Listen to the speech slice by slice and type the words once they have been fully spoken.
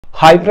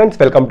Hi friends,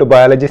 welcome to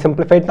Biology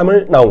Simplified Tamil.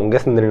 Now,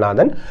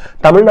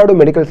 Tamil Nadu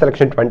Medical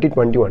Selection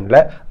 2021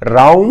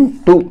 round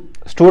 2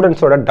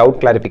 students oda doubt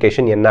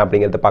clarification enna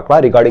அப்படிங்கறது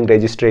பார்க்கலாம் regarding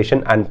registration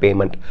and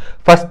payment.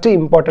 First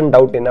important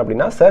doubt என்ன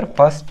அப்படினா sir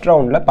first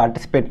roundல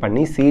participate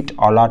பண்ணி seat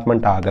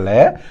allotment ஆகல,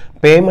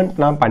 payment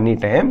நான்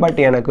பண்ணிட்டேன், but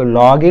எனக்கு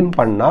login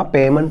பண்ணா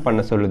payment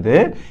பண்ண சொல்லுது,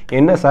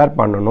 என்ன சார்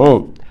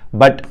பண்ணணும்?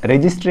 But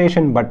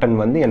registration button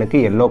வந்து எனக்கு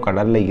yellow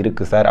colorல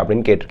இருக்கு சார்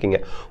அப்படினு கேட்டிருக்கீங்க.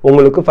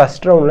 உங்களுக்கு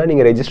first roundல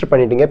நீங்க register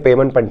பண்ணிட்டீங்க,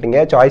 payment பண்ணிட்டீங்க,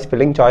 choice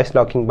filling, choice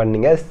locking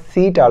பண்ணீங்க,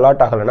 seat allot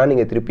ஆகலனா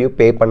நீங்க திருப்பியும்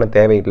pay பண்ண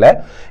தேவையில்லை.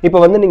 இப்போ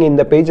வந்து நீங்க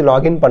இந்த பேஜ்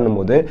login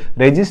பண்ணும்போது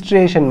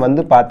registration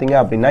வந்து பாத்தீங்க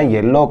அப்படினா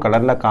yellow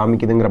colorல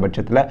காமிக்குதுங்கற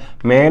பட்சத்துல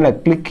மேல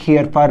click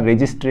here for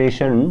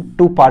registration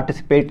to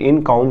participate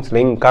in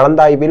counseling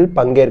கலந்தாய்வில்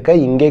பங்கேற்க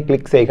இங்கே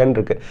click செய்கன்னு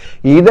இருக்கு.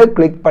 இத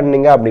click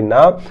பண்ணீங்க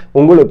அப்படினா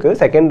உங்களுக்கு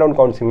second round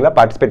counselingல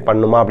participate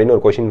பண்ணனுமா அப்படினு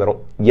ஒரு क्वेश्चन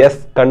வரும். Yes,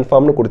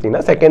 confirm னு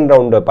கொடுத்தீங்கன்னா செகண்ட்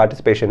ரவுண்ட்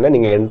பார்ட்டிசிபேஷன்ல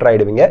நீங்க என்டர்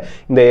ஆயிடுவீங்க.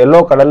 இந்த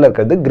yellow கலர்ல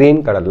இருக்குது green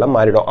கலர்ல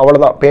மாறிடும்.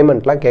 அவ்வளவுதான்,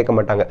 பேமெண்ட்லாம் கேட்க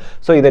மாட்டாங்க.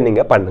 சோ இத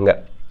நீங்க பண்ணுங்க.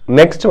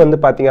 நெக்ஸ்ட் வந்து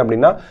பாத்தீங்க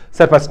அப்படினா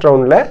சார் ஃபர்ஸ்ட்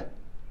ரவுண்ட்ல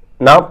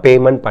நான்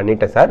பேமெண்ட்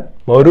பண்ணிட்டேன் சார்,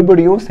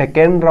 மறுபடியும்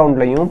செகண்ட்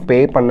ரவுண்ட்லயும் பே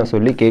பண்ண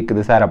சொல்லி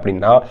கேக்குது சார்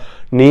அப்படின்னா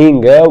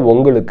நீங்க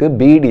உங்களுக்கு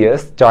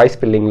பிடிஎஸ் சாய்ஸ்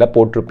ஃபில்லிங்ல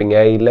போட்டுருப்பீங்க,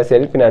 இல்ல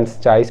செல்ஃப் ஃபினான்ஸ்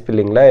சாய்ஸ்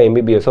ஃபில்லிங்ல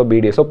எம்பிபிஎஸோ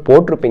பிடிஎஸோ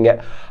போட்டுருப்பீங்க.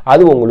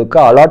 அது உங்களுக்கு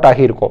அலாட்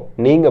ஆகி இருக்கும்,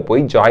 நீங்க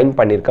போய் ஜாயின்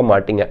பண்ணிருக்க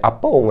மாட்டீங்க.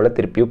 அப்போ உங்களை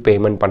திருப்பியும்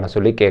பேமெண்ட் பண்ண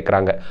சொல்லி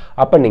கேட்குறாங்க.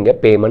 அப்போ நீங்க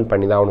பேமெண்ட்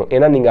பண்ணி தான் ஆகணும்.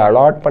 ஏன்னா நீங்க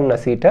அலாட் பண்ண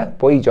சீட்டை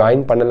போய்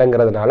ஜாயின்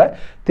பண்ணலைங்கிறதுனால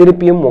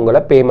திருப்பியும் உங்களை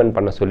பேமெண்ட்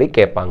பண்ண சொல்லி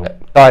கேட்பாங்க.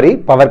 சாரி,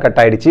 பவர்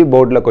கட் ஆயிடுச்சு,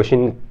 போர்டில்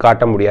கொஸ்டின்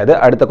காட்ட முடியாது.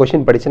 அடுத்த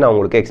கொஸ்டின் படிச்சு நான்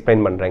உங்களுக்கு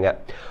எக்ஸ்பிளைன் பண்றேங்க.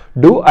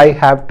 Do I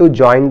have to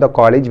join the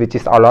college which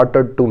is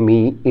allotted to me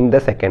in the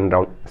second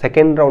round?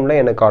 Second roundல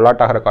எனக்கு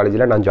அலாட் ஆகிற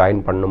காலேஜில் நான்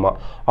ஜாயின் பண்ணுமா?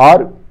 Or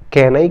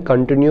can I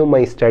continue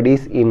my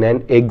studies in an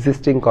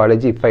existing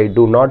college if I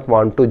do not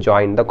want to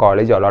join the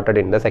college allotted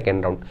in the second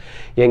round?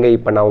 எங்க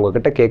இப்போ நான்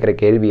உங்ககிட்ட கேட்குற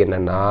கேள்வி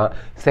என்னன்னா,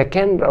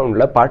 செகண்ட்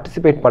ரவுண்டில்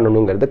பார்ட்டிசிபேட்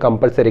பண்ணணுங்கிறது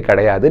கம்பல்சரி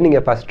கிடையாது.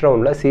 நீங்கள் ஃபர்ஸ்ட்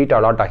ரவுண்டில் சீட்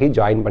அலாட் ஆகி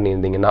ஜாயின்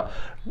பண்ணியிருந்தீங்கன்னா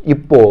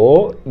இப்போ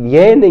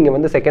ஏன் நீங்கள்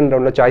வந்து செகண்ட்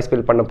ரவுண்டில் சாய்ஸ்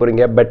ஃபில் பண்ண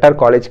போகிறீங்க? பெட்டர்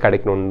காலேஜ்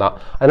கிடைக்கணும் தான்.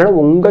 அதனால்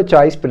உங்கள்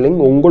சாய்ஸ் ஃபில்லிங்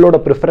உங்களோட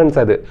ப்ரிஃபரன்ஸ்.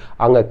 அது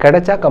அங்கே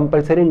கிடைச்சா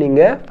கம்பல்சரி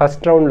நீங்கள்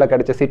ஃபர்ஸ்ட் ரவுண்டில்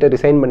கிடைச்ச சீட்டை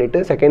ரிசைன்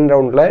பண்ணிவிட்டு செகண்ட்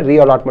ரவுண்டில்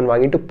ரீஅலாட்மெண்ட்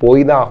வாங்கிட்டு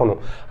போய் தான் ஆகணும்.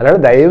 அதனால்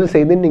தயவு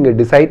செய்து நீங்கள்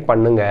டிசைட்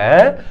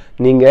பண்ணுங்கள்.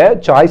 நீங்கள்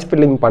சாய்ஸ்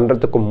ஃபில்லிங்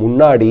பண்ணுறதுக்கு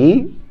முன்னாடி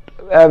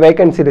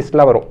வேகன்சி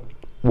லிஸ்ட்லாம் வரும்,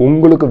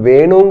 உங்களுக்கு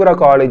வேணுங்கிற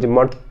காலேஜ்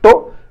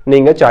மட்டும்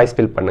நீங்கள் சாய்ஸ்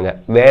ஃபில் பண்ணுங்கள்,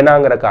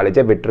 வேணாங்கிற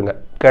காலேஜை விட்டுருங்க.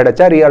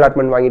 கிடைச்சா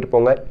ரீஅலாட்மெண்ட் வாங்கிட்டு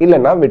போங்க,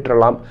 இல்லைன்னா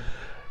விட்டுறலாம்.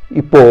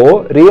 இப்போது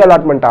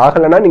ரீஅலாட்மெண்ட்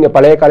ஆகலைன்னா நீங்கள்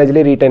பழைய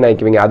காலேஜ்லேயே ரீட்டைன்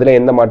ஆகிக்குவீங்க, அதில்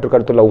எந்த மாற்று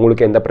கருத்தும் இல்லை,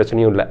 உங்களுக்கு எந்த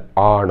பிரச்சனையும் இல்லை.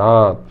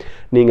 ஆனால்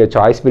நீங்கள்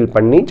சாய்ஸ் ஃபில்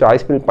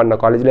பண்ண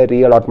காலேஜில்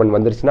ரீஅலாட்மெண்ட்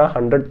வந்துருச்சுன்னா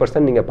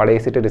 100% நீங்கள்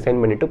பழைய சீட்டை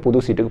ரிசைன் பண்ணிவிட்டு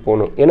புது சீட்டுக்கு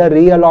போகணும். ஏன்னா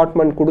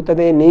ரீஅலாட்மெண்ட்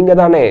கொடுத்ததே நீங்கள்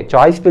தானே,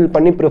 சாய்ஸ் ஃபில்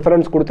பண்ணி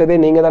ப்ரிஃபரன்ஸ் கொடுத்ததே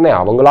நீங்கள் தானே.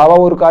 அவங்களாவா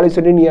ஒரு காலேஜ்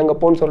சொல்லி நீ அங்கே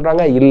போன்னு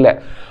சொல்கிறாங்க? இல்லை.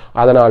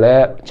 அதனால்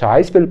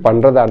சாய்ஸ் ஃபில்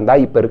பண்ணுறதா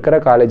இருந்தால் இப்போ இருக்கிற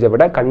காலேஜை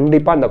விட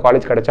கண்டிப்பாக அந்த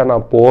காலேஜ் கிடைச்சா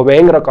நான்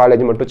போவேங்கிற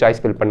காலேஜ் மட்டும் சாய்ஸ்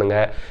ஃபில்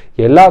பண்ணுங்கள்.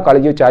 எல்லா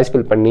காலேஜையும் சாய்ஸ்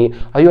ஃபில் பண்ணி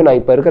ஐயோ நான்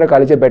இப்போ இருக்கிற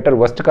காலேஜே பெட்டர்,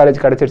 ஒஸ்ட் காலேஜ்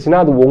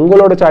கிடச்சிருச்சுன்னா அது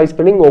உங்களோட சாய்ஸ்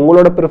ஃபில்லிங்,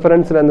 உங்களோட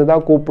ப்ரிஃபரன்ஸ்லேருந்து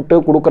தான் கூப்பிட்டு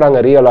கொடுக்குறாங்க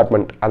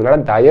ரீஅலாட்மெண்ட்.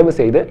 அதனால் தயவு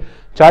செய்து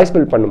சாய்ஸ்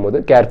ஃபில் பண்ணும்போது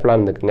கேர்ஃபுல்லாக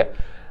இருந்துக்குங்க.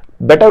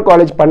 பெட்டர்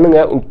காலேஜ் பண்ணுங்க,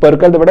 இப்போ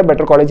இருக்கிறத விட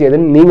பெட்டர் காலேஜ்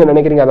எதுன்னு நீங்கள்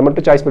நினைக்கிறீங்க அதை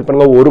மட்டும் சாய்ஸ் ஃபில்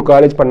பண்ணுங்க. ஒரு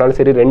காலேஜ் பண்ணாலும்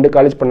சரி, 2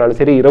 காலேஜ் பண்ணாலும்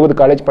சரி,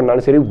 20 காலேஜ்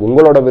பண்ணாலும் சரி,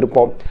 உங்களோட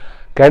விருப்பம்.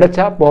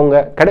 கிடைச்சா போங்க,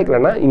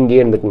 கிடைக்கலன்னா இங்கேயே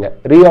இருந்துக்குங்க.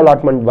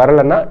 ரீஅலாட்மெண்ட்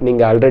வரலைன்னா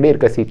நீங்கள் ஆல்ரெடி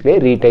இருக்க சீட்லேயே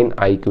ரீடைன்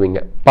ஆகிக்குவீங்க.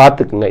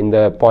 பார்த்துக்குங்க இந்த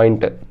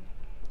point.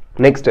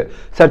 Next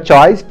sir,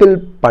 choice fill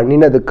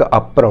பண்ணினதுக்கு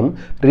அப்புறம்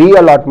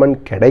ரீஅலாட்மெண்ட்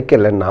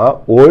கிடைக்கலன்னா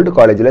ஓல்டு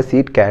காலேஜில்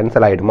சீட்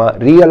கேன்சல் ஆகிடுமா?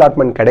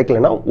 ரீஅலாட்மெண்ட்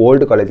கிடைக்கலன்னா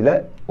ஓல்டு காலேஜில்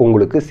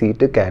உங்களுக்கு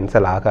சீட்டு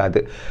கேன்சல்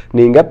ஆகாது.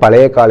 நீங்கள்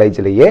பழைய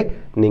காலேஜ்லேயே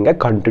நீங்கள்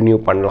கண்டினியூ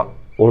பண்ணலாம்,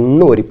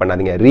 ஒன்றும் ஒரி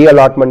பண்ணாதீங்க.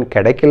 ரீஅலாட்மெண்ட்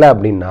கிடைக்கல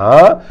அப்படின்னா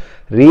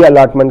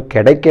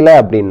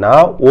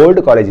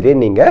ஓல்டு காலேஜ்லேயே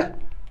நீங்கள்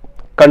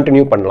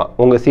கண்டினியூ பண்ணலாம்,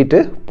 உங்கள் சீட்டு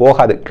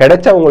போகாது.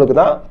 கிடைச்சா உங்களுக்கு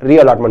தான்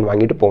ரீஅலாட்மெண்ட்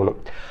வாங்கிட்டு போகணும்.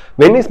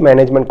 When is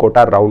management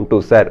quota round 2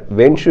 sir?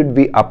 When should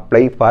we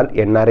apply for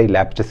NRI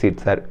lapsed seat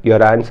sir? Your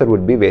answer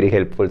would be very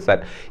helpful sir.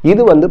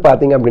 இது வந்து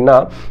பார்த்தீங்க அப்படின்னா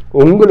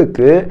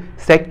உங்களுக்கு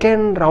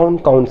செகண்ட்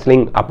ரவுண்ட்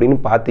கவுன்சிலிங் அப்படின்னு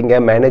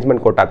பார்த்தீங்க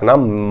மேனேஜ்மெண்ட் கோட்டாக்குன்னா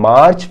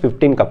மார்ச்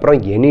 15க்கு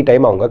அப்புறம் எனி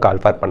டைம் அவங்க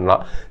கால் ஃபார்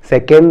பண்ணலாம்.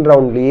 செகண்ட்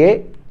ரவுண்ட்லேயே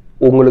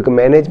உங்களுக்கு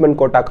மேனேஜ்மெண்ட்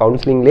கோட்டா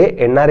கவுன்சிலிங்லேயே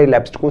என்ஆர்ஐ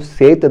லேப்ஸ்க்கும்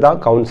சேர்த்து தான்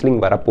கவுன்சிலிங்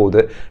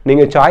வரப்போகுது.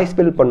 நீங்கள் சாய்ஸ்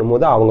ஃபில்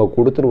பண்ணும்போது அவங்க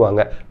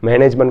கொடுத்துருவாங்க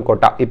மேனேஜ்மெண்ட்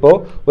கோட்டா. இப்போது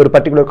ஒரு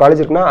பர்டிகுலர்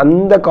காலேஜ் இருக்குன்னா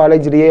அந்த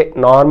காலேஜ்லேயே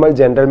நார்மல்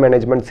ஜென்ரல்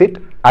மேனேஜ்மெண்ட் சீட்,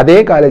 அதே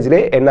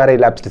காலேஜ்லேயே என்ஆர்ஐ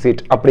லேப்ஸ்ட்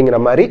சீட் அப்படிங்கிற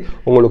மாதிரி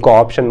உங்களுக்கு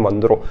ஆப்ஷன்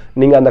வந்துடும்.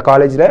 நீங்கள் அந்த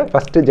காலேஜில்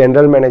first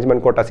general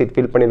management quota seat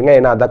fill பண்ணிடுங்க,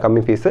 ஏன்னா அதான்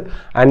கம்மி fees.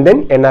 And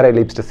then NRI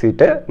lapsed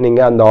சீட்டு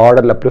நீங்கள் அந்த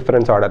ஆர்டரில்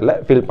ப்ரிஃபரன்ஸ் ஆர்டரில்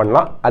ஃபில்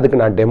பண்ணலாம்.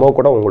 அதுக்கு நான் டெமோ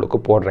கூட உங்களுக்கு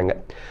போடுறேங்க.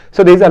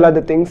 So these are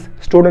the things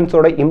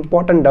ஸ்டூடெண்ட்ஸோட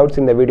important doubts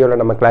இந்த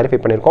வீடியோவில் நம்ம கிளாரிஃபை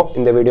பண்ணியிருக்கோம்.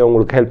 இந்த வீடியோ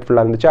உங்களுக்கு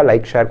ஹெல்ப்ஃபுல்லாக இருந்துச்சா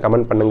லைக், ஷேர்,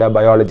 கமெண்ட் பண்ணுங்கள்.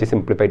 பயாலஜி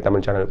சிம்பிளிஃபைட்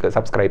தமிழ் சேனலுக்கு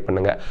சப்ஸ்கிரைப்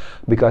பண்ணுங்கள்.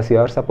 Because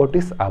your support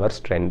is our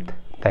strength.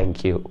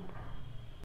 Thank you.